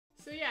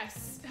So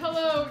yes,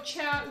 hello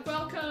chat,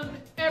 welcome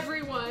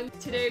everyone.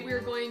 Today we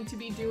are going to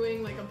be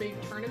doing like a big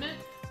tournament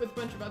with a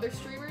bunch of other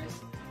streamers.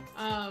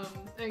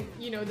 And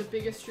you know, the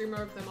biggest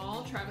streamer of them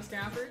all, Travis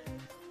Gafford.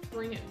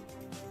 Bring it.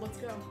 Let's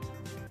go.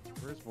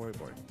 Where's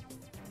Voyboy?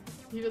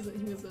 He doesn't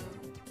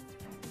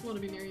want to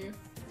be near you.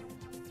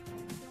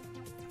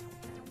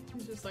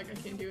 He's just like, I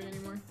can't do it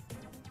anymore.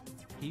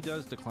 He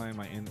does decline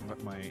my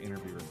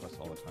interview requests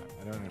all the time.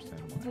 I don't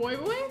understand why.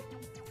 Voyboy?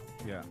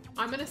 Yeah.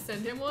 I'm gonna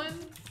send him one.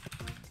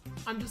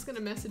 I'm just gonna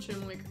message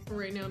him like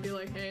right now and be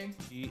like, hey.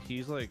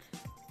 He's like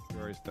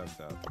very stuck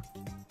out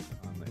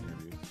on the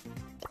interviews.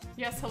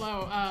 Yes,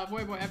 hello,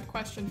 Voyboy, I have a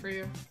question for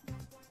you.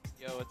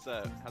 Yo, what's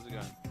up? How's it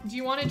going? Do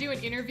you want to do an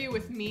interview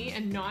with me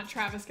and not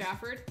Travis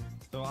Gafford?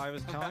 So I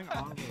was telling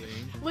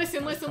Ovilee.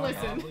 Listen.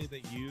 Ovilee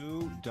that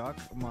you duck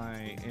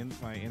my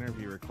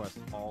interview requests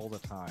all the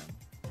time.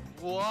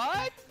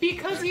 What?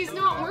 Because he's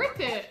not worth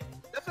it.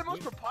 That's the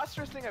most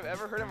preposterous thing I've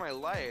ever heard in my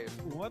life.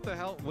 What the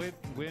hell?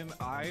 When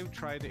I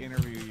tried to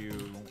interview you,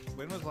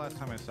 when was the last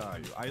time I saw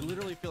you? I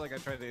literally feel like I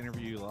tried to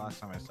interview you the last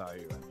time I saw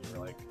you, and you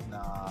were like,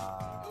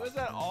 nah. It was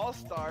at All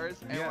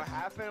Stars, and yes. what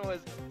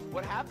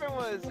happened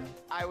was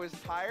I was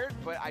tired,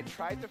 but I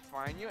tried to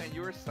find you, and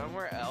you were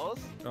somewhere else.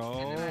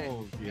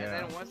 Oh, yeah. And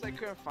then once I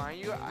couldn't find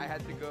you, I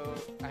had to go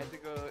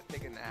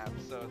take a nap.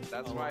 So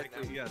that's why.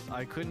 Yes,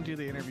 I couldn't do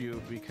the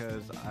interview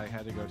because I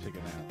had to go take a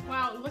nap.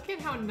 Wow, look at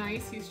how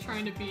nice he's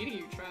trying to be to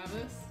you,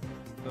 Travis.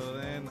 So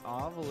then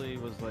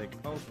Ovilee was like,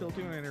 "Oh, he'll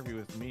do an interview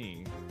with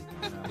me."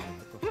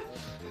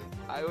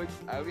 I would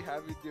be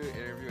happy to do an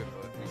interview with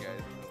both of you guys.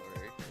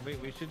 Don't worry.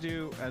 Wait, we should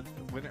do.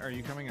 When are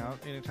you coming out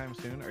anytime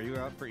soon? Are you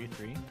out for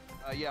E3?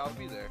 Yeah, I'll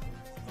be there.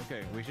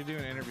 Okay, we should do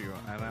an interview,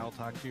 and I'll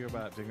talk to you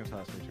about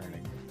Dignitas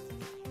returning.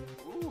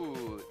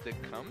 Ooh, the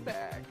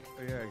comeback.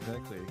 Oh, yeah,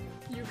 exactly.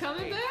 You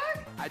coming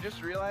back? I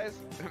just realized,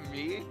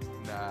 me?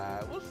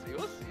 Nah, we'll see.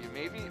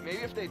 Maybe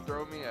if they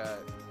throw me a,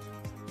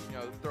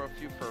 throw a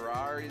few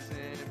Ferraris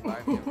in and buy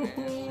me a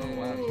mansion.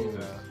 Wow,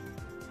 Jesus.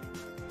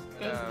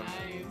 That's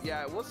nice.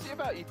 Yeah, we'll see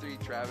about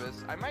E3,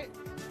 Travis. I'm gonna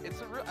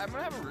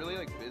have a really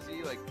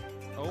busy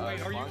Oh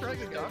wait, are you trying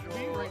to duck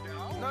me right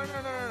now? No.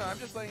 I'm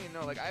just letting you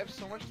know. Like, I have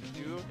so much to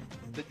do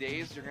the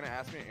days you're gonna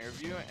ask me to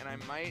interview, and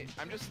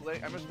I'm just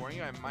warning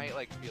you. I might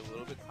be a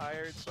little bit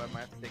tired, so I might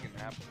have to take a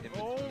nap in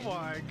between. Oh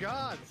my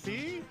God!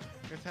 See,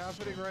 it's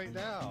happening right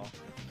now.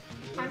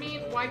 I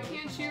mean, why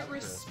can't you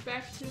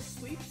respect his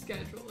sleep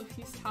schedule? If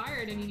he's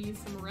tired and he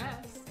needs some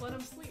rest, let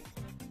him sleep.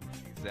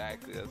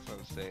 Exactly, that's what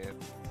I'm saying.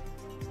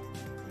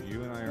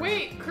 You and I are.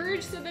 Wait,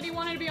 Courage said that he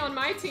wanted to be on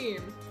my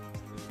team.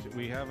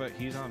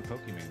 He's on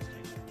Pokemon's team.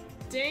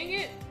 Dang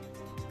it.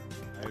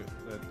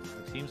 The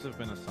teams have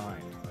been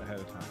assigned ahead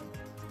of time.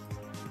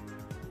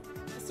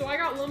 So I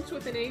got lumped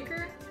with an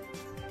anchor?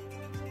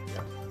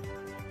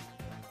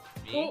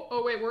 Me?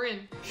 Oh wait, we're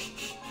in.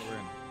 We're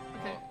in.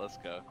 Okay. Oh, let's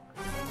go.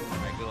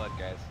 Alright, good luck,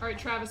 guys. Alright,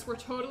 Travis, we're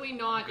totally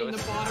not in the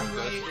bottom I'm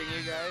right. ghosting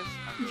you guys.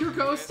 You're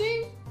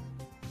ghosting?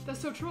 That's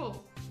so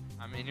troll.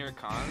 I'm in your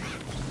con.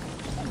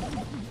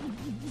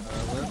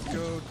 Let's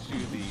go to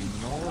the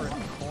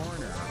north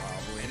corner.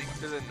 Heading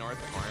to the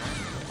north corner.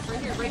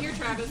 Right here,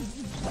 Travis.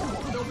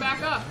 Don't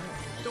back up.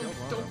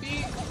 Don't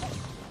be.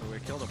 Oh, we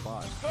killed a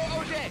bot. Go,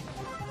 OJ!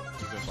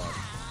 He's a bot.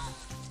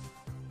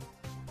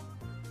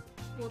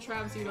 Well,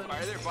 Travis, you don't.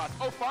 Fire their bots.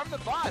 Oh, farm the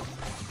bots!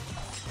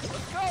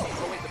 Let's go!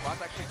 Oh, wait, the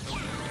bots actually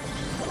killed me.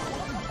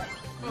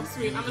 Oh,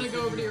 sweet. I'm gonna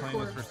go over to your We've been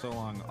playing court. this for so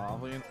long.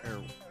 Ovilee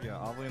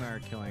and I are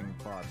killing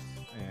bots,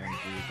 and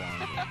we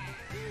down.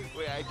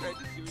 Wait, I tried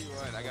to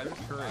 2v1. I got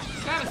this Courage.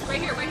 Travis, right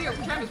here.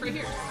 Travis, right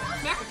here.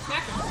 Smack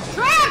him.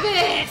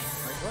 Travis!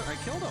 What? I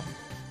killed him.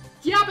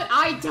 Yeah, but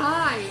I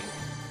died.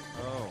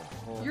 Oh.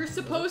 Well, You're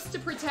supposed to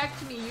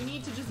protect me. You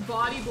need to just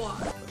body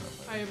block.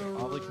 I have a.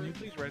 Ovilee, can you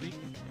please ready?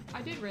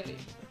 I did ready.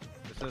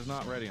 It says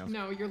not ready on.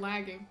 No, you're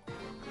lagging.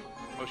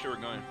 Oh, sure,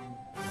 we're going.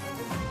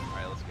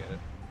 Alright, let's get it.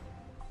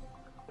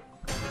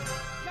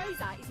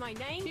 Rosa is my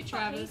name, Hey, but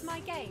Travis. here's my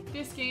game.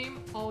 This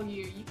game, all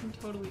you. You can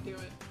totally do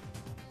it.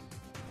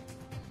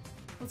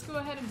 Let's go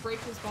ahead and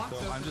break this box So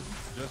open. I'm just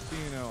so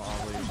you know,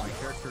 Ovilee, my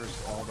character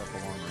is all but the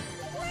long range.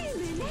 Wait a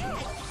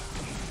minute.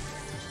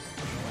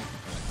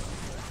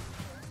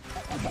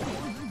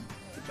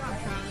 Good job,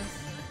 Travis.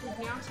 We've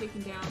now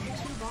taken down 2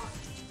 bots.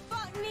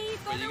 Fuck me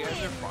for But the you guys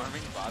win. are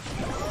farming bots and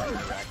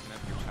racking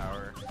up your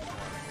power.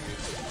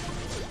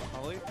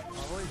 Ovilee?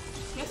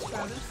 Yes,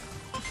 Travis.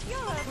 You're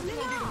a What can I do to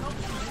flop. help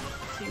you,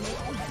 teammate?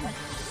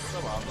 What's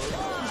up,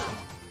 Ovilee?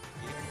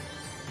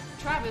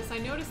 Travis, I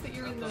noticed that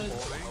you're in the Oh,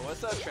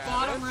 what's up, Travis?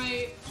 bottom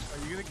right. Are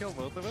you gonna kill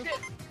both of us?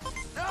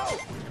 No!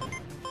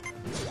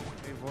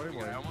 Hey,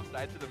 Voyboy. I almost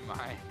died to the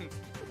mine.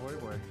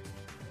 Voyboy.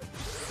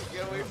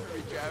 Get away from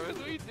me, Travis.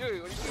 What are you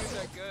doing? What are you doing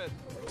that good?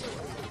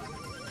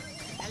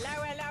 Hello.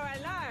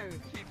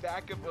 Keep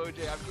back up, OJ.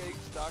 I'm getting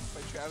stalked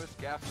by Travis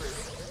Gafford.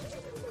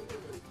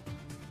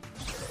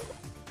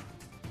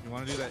 You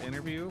want to do that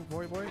interview,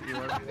 Voyboy? You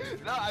want to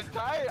No, I'm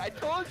tired. I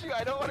told you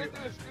I don't want to do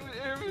a stupid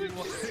interview. do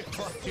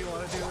you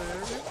want to do an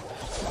interview?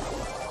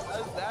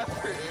 How's that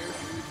for an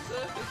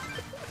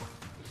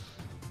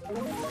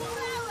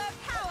interview?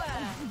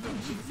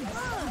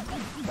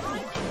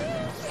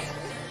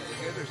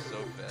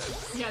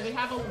 Yeah, they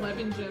have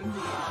 11 gems each.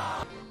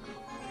 Alright,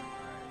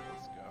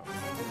 let's go.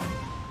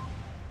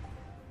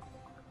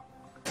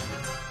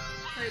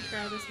 Alright,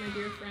 Travis, my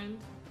dear friend.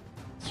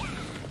 Why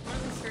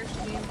don't we start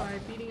the game by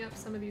beating up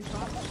some of these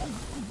bots?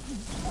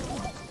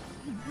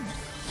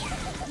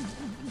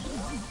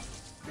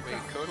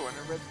 Wait, Code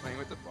Wonderbread's playing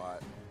with the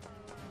bot.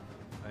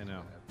 I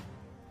know.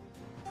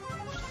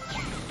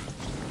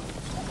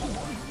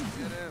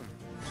 Get him.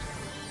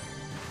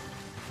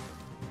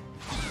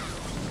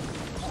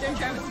 Damn,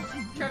 Travis.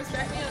 Travis,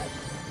 back me up.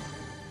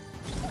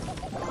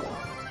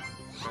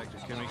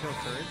 Can we kill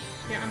Courage?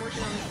 Yeah, I'm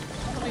working on it.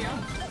 Help me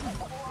out.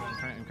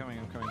 I'm coming.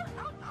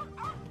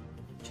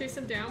 Chase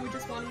him down. We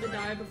just want him to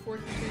die before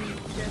he can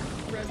get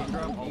res on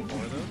Drop all him.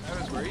 4 of those?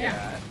 Travis, where you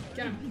Yeah. at?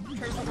 Get him.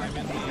 Travis, I'm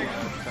in the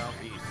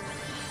southeast.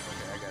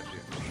 Okay, I got you.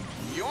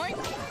 Yoink!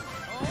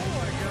 Oh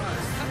my god!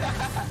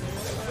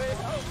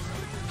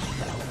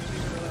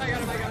 I got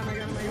him.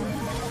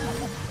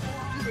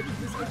 Wait,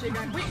 this OJ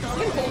guy. Wait, is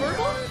he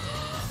invulnerable?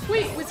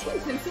 Wait, was he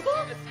invincible?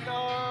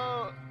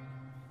 No!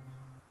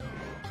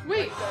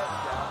 Wait,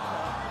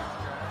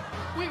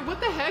 what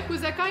the heck?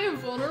 Was that guy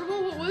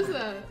invulnerable? What was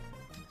that?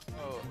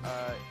 Oh,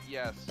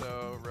 yeah,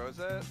 so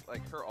Rosa,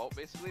 like, her ult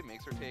basically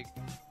makes her take,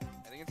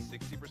 I think it's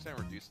 60%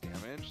 reduced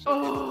damage. So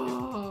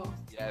Oh!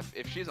 yeah,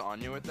 if she's on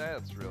you with that,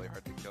 it's really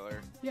hard to kill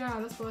her. Yeah,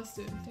 that's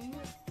busted. Dang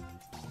it.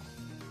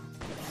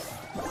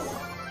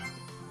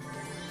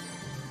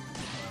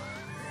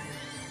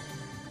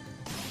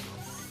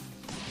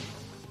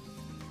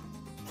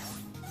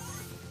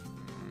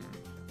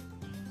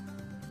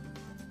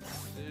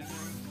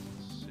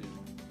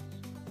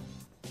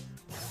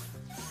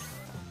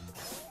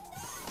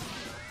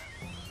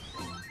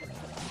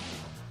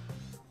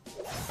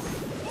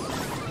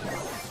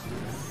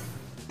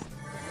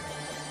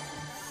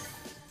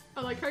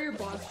 I like how your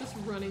bot's just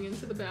running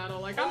into the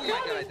battle. Like, I'm Oh my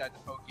god, I coming! died to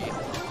Pokey.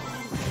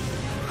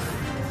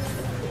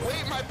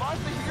 Wait, my bot's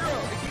the hero!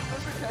 If he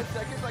lives for 10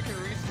 seconds, I can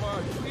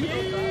respawn. Please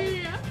don't die.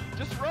 Yeah!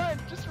 Just run!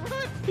 Just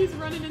run! He's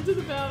running into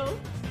the battle.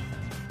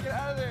 Get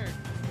out of there!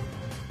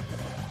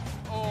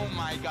 Oh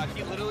my god,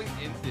 he literally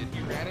inted.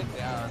 He ran it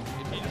down.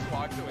 If he just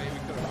walked away, we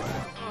could have won it.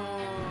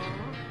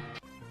 Aww.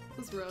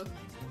 That's rough.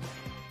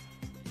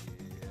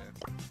 Yeah.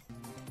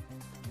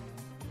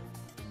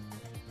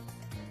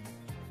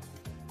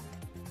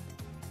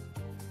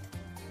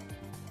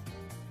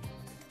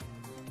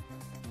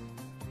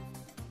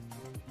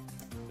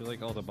 I feel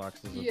like all the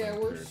boxes have Yeah,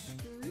 been we're cleared.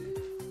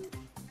 screwed.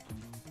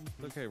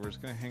 Okay, we're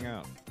just gonna hang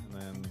out.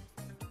 And then...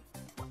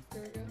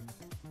 There we go.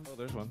 Oh,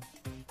 there's one.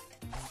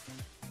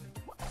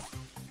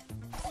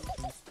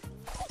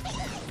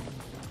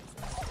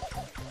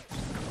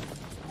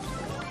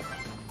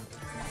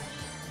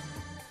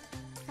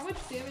 How much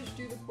damage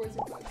do the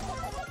poison bugs do?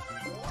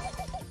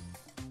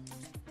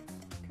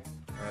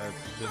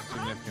 There's a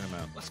significant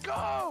amount. Let's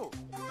go!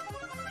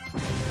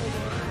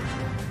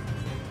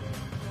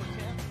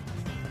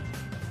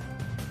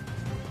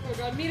 Oh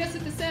god, meet us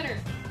at the center!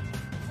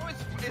 Oh,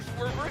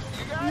 we're versus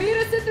you guys? Meet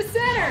us at the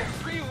center!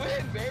 Free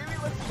win, baby!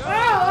 Let's go!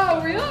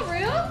 Oh, real?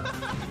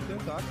 So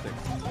toxic.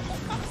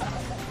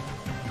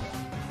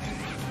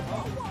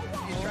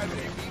 You try to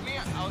beat me,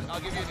 I'll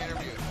give you an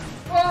interview.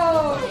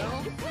 Oh!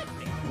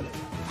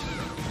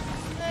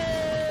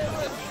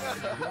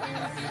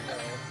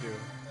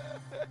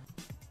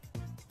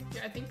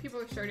 Yeah, I think people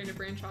are starting to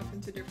branch off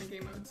into different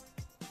game modes.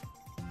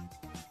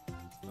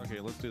 Okay,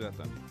 let's do that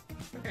then.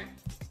 Okay.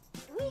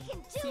 We can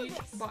do Siege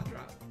this. bot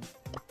drop.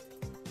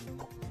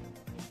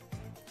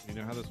 You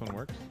know how this one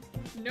works?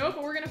 No,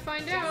 but we're gonna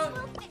find out.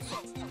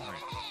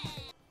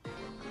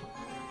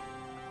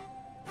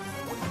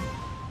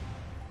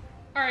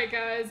 Alright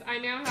guys, I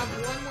now have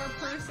one more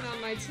person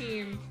on my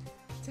team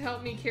to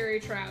help me carry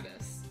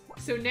Travis.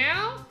 So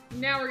now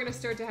we're gonna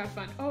start to have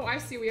fun. Oh, I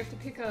see, we have to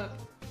pick up...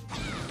 Okay,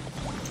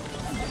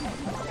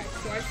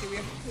 so I see, we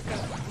have to pick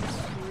up these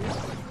screws,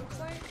 it looks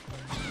like.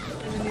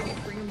 And then maybe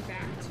bring them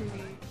back to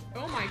the...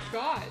 Oh my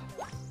god!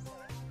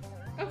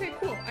 Okay,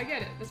 cool, I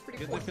get it. That's pretty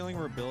Get cool. the feeling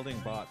we're building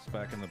bots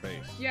back in the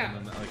base. Yeah.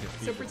 And then, like, a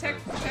So feature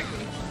protect part. me. Protect me.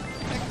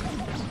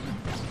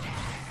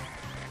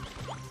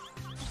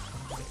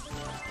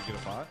 You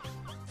get a bot?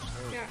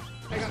 Yeah,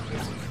 I got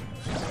pieces.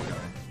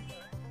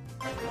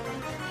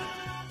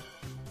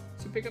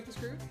 So pick up the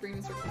screw, bring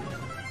the circle.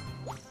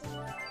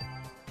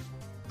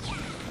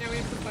 Now we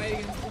have to fight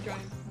against the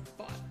giant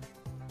bot.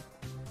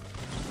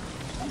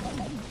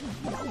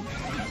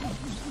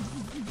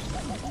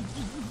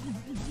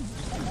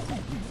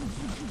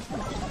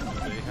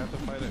 They have to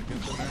fight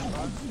against the giant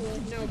bot? Well,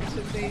 no,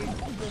 because they go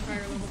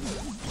higher level to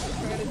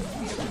try to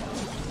beat up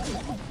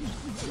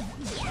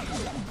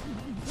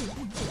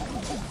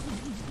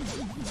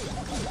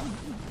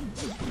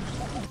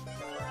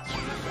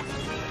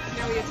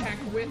Now we attack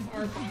with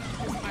our bot,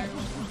 who's higher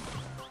level.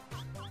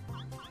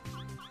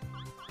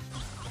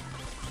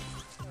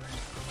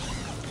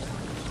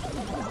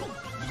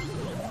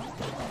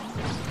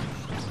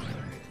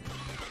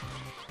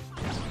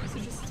 So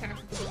just attack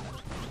with the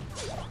bot.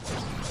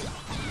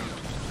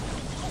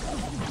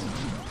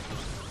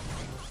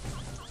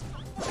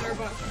 And our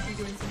bot should be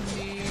doing some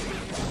amazing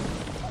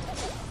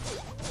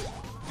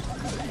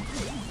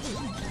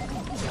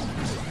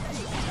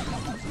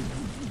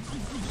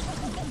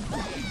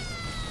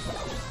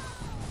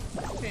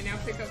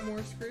pick up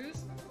more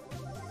screws?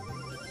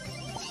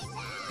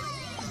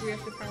 We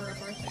have to power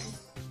up our thing.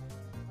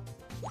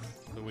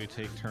 Do we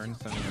take turns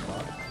sending a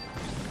bot?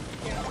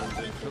 Yeah.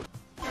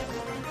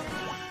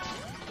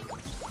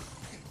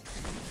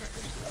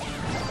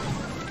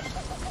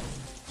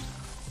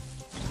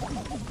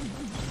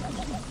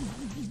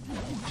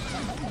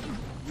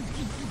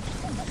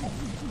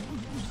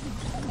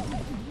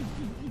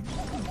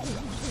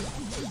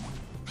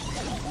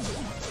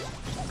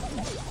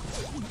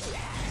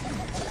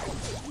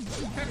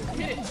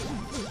 Hit it. I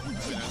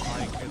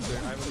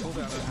have a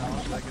cooldown on how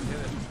much I can hit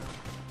it.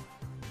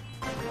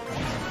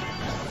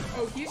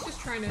 Oh, he's just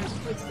trying to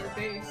blitz their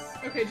base.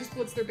 Okay, just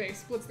blitz their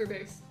base. Blitz their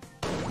base.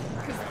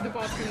 Because the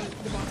bot's gonna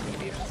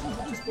beat us.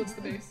 Just blitz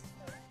the base.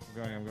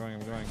 I'm going.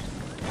 I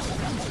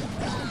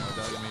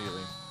died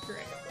immediately.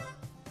 Great.